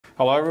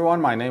Hello everyone,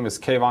 my name is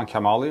Kayvan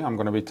Kamali. I'm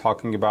going to be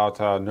talking about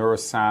Neuro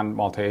SAN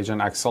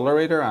multi-agent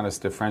accelerator and its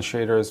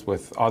differentiators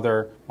with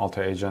other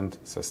multi-agent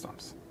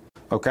systems.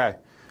 Okay,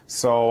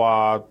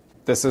 so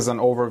this is an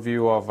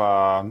overview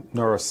of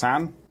Neuro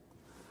SAN.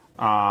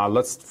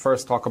 Let's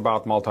first talk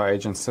about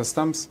multi-agent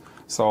systems.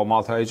 So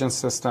multi-agent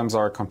systems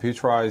are a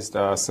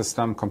computerized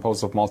system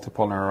composed of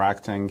multiple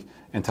interacting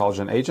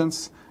intelligent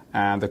agents,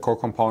 and the core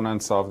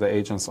components of the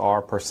agents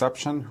are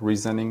perception,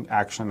 reasoning,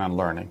 action, and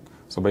learning.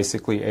 So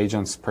basically,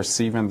 agents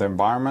perceive in the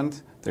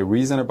environment, they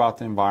reason about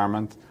the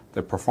environment,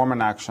 they perform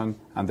an action,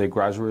 and they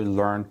gradually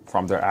learn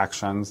from their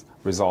actions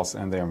results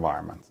in the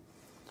environment.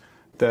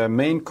 The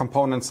main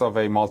components of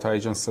a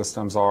multi-agent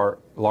systems are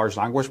large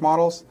language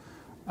models.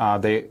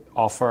 They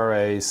offer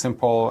a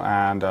simple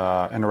and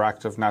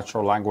interactive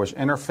natural language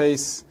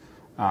interface.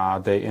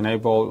 They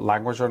enable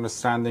language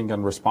understanding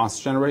and response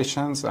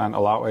generations and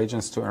allow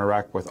agents to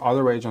interact with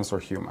other agents or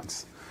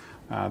humans.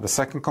 The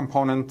second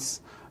component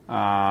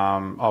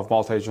of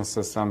multi-agent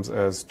systems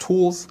is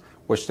tools,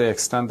 which they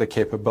extend the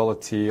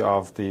capability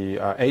of the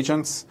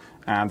agents,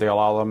 and they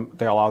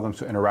allow them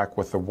to interact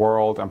with the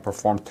world and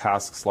perform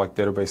tasks like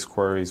database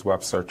queries,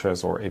 web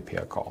searches, or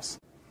API calls.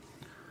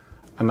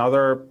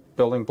 Another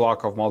building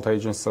block of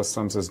multi-agent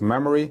systems is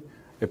memory.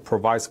 It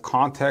provides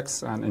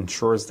context and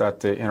ensures that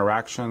the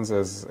interactions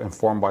is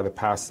informed by the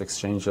past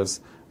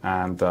exchanges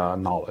and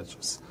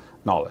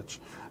knowledge.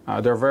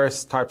 There are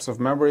various types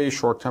of memory: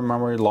 short-term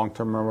memory,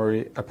 long-term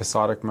memory,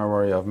 episodic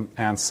memory,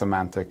 and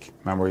semantic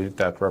memory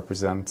that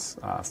represents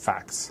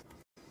facts.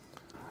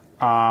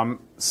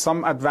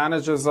 Some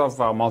advantages of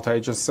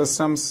multi-agent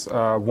systems.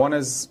 One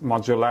is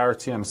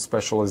modularity and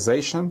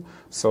specialization.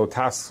 So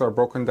tasks are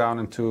broken down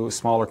into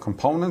smaller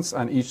components,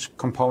 and each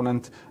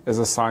component is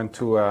assigned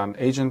to an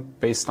agent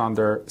based on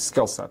their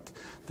skill set.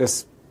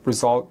 This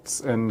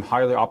results in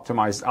highly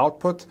optimized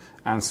output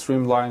and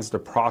streamlines the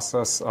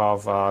process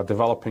of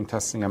developing,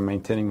 testing, and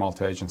maintaining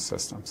multi-agent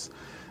systems.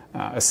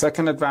 A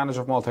second advantage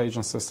of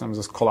multi-agent systems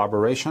is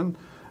collaboration,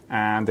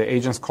 and the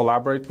agents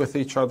collaborate with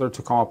each other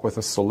to come up with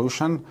a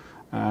solution.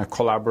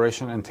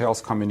 Collaboration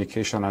entails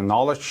communication and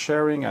knowledge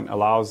sharing and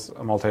allows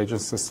multi-agent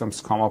systems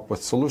to come up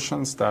with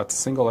solutions that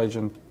single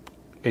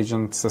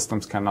agent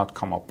systems cannot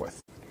come up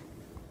with.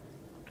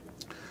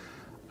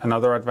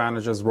 Another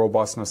advantage is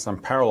robustness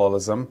and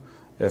parallelism.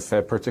 If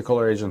a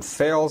particular agent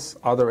fails,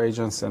 other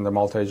agents in the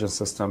multi-agent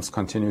systems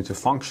continue to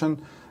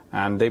function,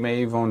 and they may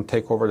even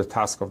take over the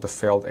task of the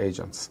failed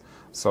agents.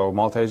 So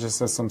multi-agent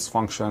systems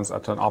functions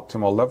at an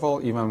optimal level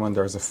even when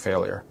there's a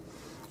failure.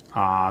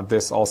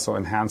 This also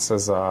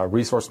enhances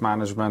resource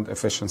management,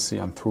 efficiency,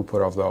 and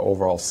throughput of the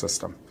overall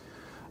system.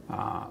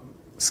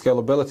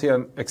 Scalability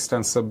and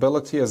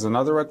extensibility is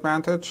another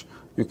advantage.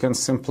 You can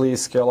simply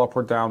scale up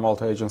or down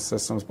multi-agent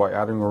systems by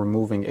adding or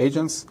removing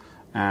agents,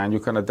 and you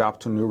can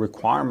adapt to new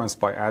requirements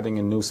by adding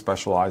in new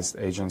specialized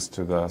agents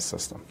to the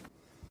system.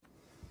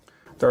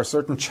 There are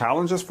certain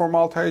challenges for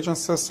multi-agent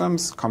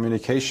systems.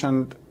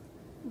 Communication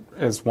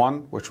is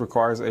one, which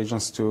requires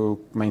agents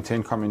to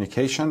maintain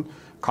communication.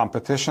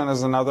 Competition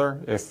is another,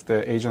 if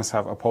the agents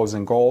have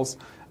opposing goals.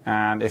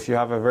 And if you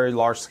have a very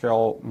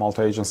large-scale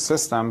multi-agent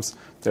systems,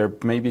 there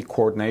may be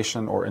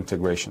coordination or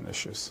integration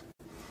issues.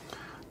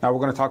 Now we're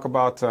going to talk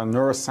about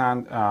Neuro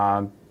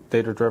SAN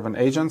data-driven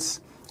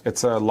agents.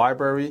 It's a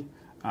library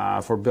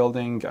for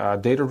building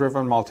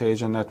data-driven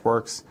multi-agent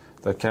networks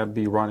that can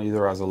be run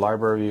either as a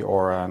library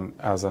or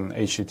as an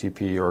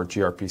HTTP or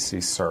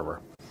gRPC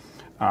server.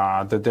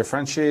 The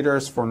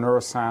differentiators for Neuro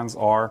SANs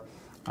are,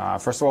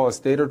 first of all, it's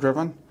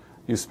data-driven.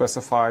 You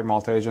specify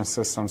multi-agent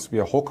systems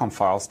via Holcomb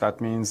files.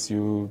 That means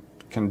you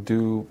can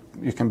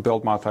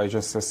build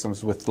multi-agent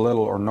systems with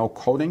little or no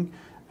coding.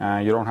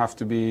 You don't have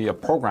to be a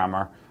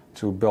programmer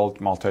to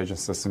build multi-agent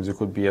systems. You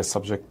could be a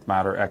subject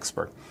matter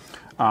expert.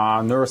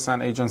 Neuro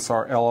SAN agents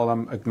are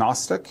LLM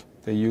agnostic.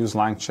 They use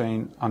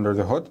LangChain under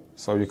the hood,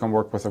 so you can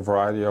work with a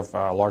variety of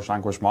large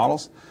language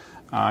models.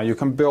 You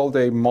can build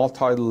a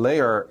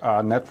multi-layer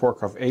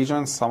network of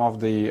agents. Some of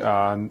the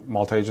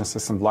multi-agent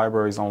system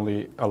libraries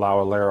only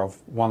allow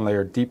one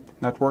layer deep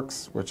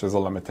networks, which is a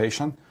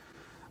limitation.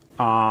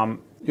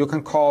 You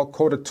can call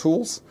coded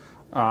tools,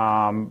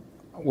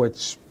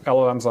 which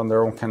LLMs on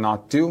their own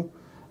cannot do.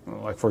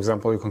 Like, for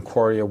example, you can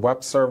query a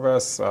web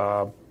service,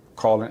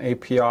 call an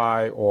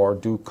API, or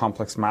do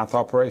complex math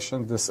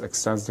operations. This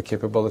extends the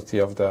capability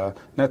of the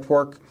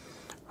network.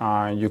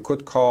 You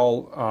could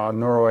call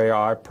Neuro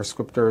AI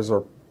prescriptors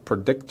or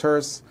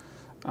predictors.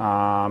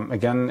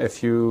 Again,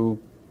 if you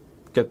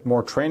get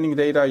more training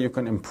data, you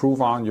can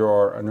improve on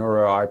your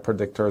Neuro AI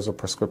predictors or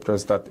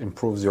prescriptors that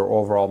improves your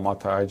overall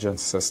multi-agent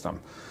system.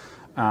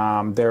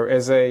 There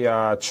is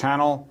a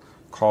channel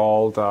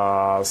called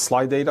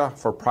slide data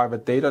for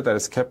private data that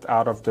is kept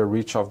out of the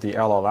reach of the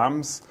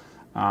LLMs.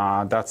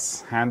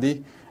 That's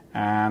handy.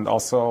 And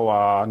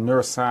also,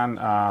 Neuro SAN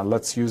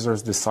lets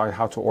users decide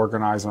how to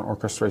organize and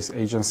orchestrate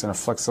agents in a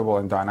flexible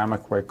and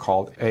dynamic way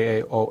called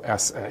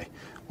AAOSA,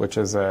 which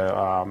is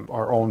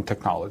our own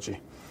technology.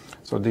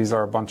 So these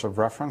are a bunch of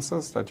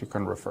references that you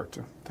can refer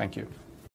to. Thank you.